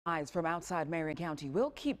Eyes from outside Marion County will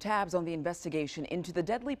keep tabs on the investigation into the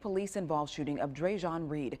deadly police-involved shooting of Dreasjon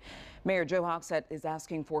Reed. Mayor Joe Hogsett is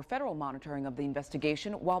asking for federal monitoring of the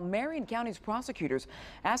investigation, while Marion County's prosecutors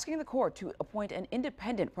asking the court to appoint an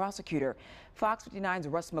independent prosecutor. Fox 59's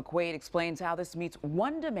Russ McQuaid explains how this meets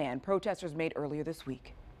one demand protesters made earlier this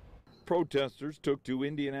week. Protesters took to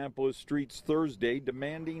Indianapolis streets Thursday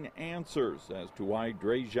demanding answers as to why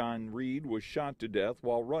Dreasjon Reed was shot to death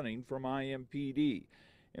while running from IMPD.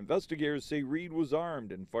 Investigators say Reed was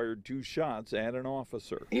armed and fired 2 shots at an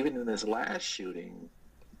officer. Even in this last shooting,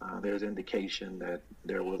 there's indication that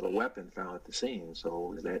there was a weapon found at the scene.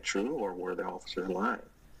 So is that true, or were the officers lying?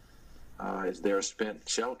 Is there a spent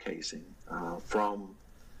shell casing from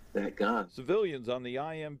that gun? Civilians on the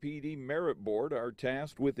IMPD Merit Board are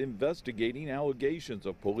tasked with investigating allegations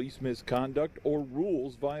of police misconduct or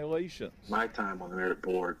rules violations. My time on the Merit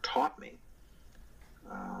Board taught me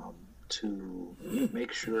to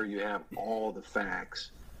make sure you have all the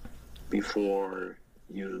facts before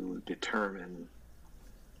you determine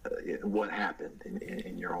what happened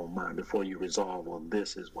in your own mind, before you resolve, well,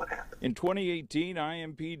 this is what happened. In 2018,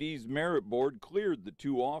 IMPD's Merit Board cleared the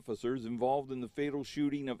 2 officers involved in the fatal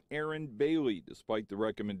shooting of Aaron Bailey, despite the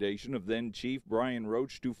recommendation of then Chief Brian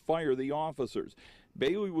Roach to fire the officers.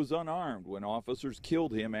 Bailey was unarmed when officers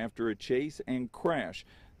killed him after a chase and crash.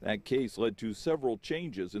 That case led to several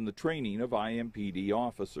changes in the training of IMPD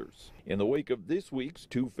officers. In the wake of this week's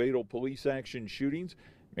 2 fatal police action shootings,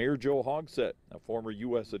 Mayor Joe Hogsett, a former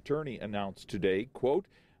U.S. attorney, announced today, quote,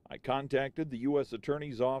 "I contacted the U.S.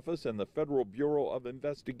 Attorney's Office and the Federal Bureau of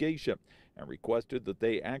Investigation and requested that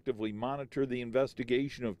they actively monitor the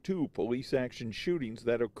investigation of 2 police action shootings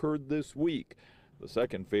that occurred this week. The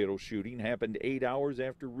second fatal shooting happened 8 hours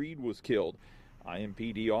after Reed was killed.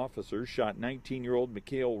 IMPD officers shot 19-year-old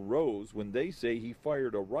Mikhail Rose when they say he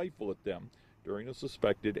fired a rifle at them during a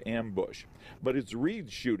suspected ambush. But it's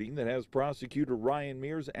Reed's shooting that has prosecutor Ryan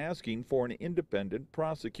Mears asking for an independent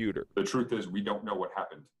prosecutor. The truth is, we don't know what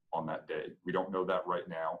happened on that day. We don't know that right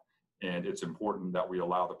now, and it's important that we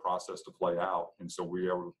allow the process to play out, and so we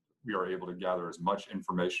are able to gather as much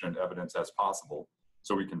information and evidence as possible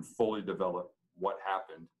so we can fully develop what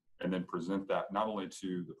happened and then present that not only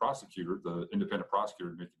to the prosecutor, the independent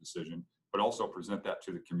prosecutor, to make a decision, but also present that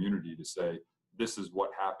to the community to say, this is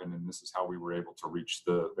what happened and this is how we were able to reach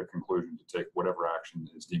the conclusion to take whatever action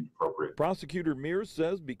is deemed appropriate. Prosecutor Mears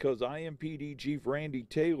says because IMPD Chief Randal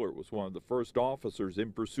Taylor was one of the first officers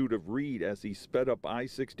in pursuit of Reed as he sped up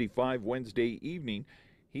I-65 Wednesday evening,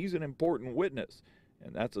 he's an important witness.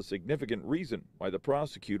 And that's a significant reason why the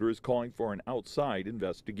prosecutor is calling for an outside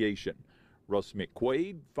investigation. Russ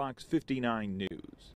McQuaid, Fox 59 News.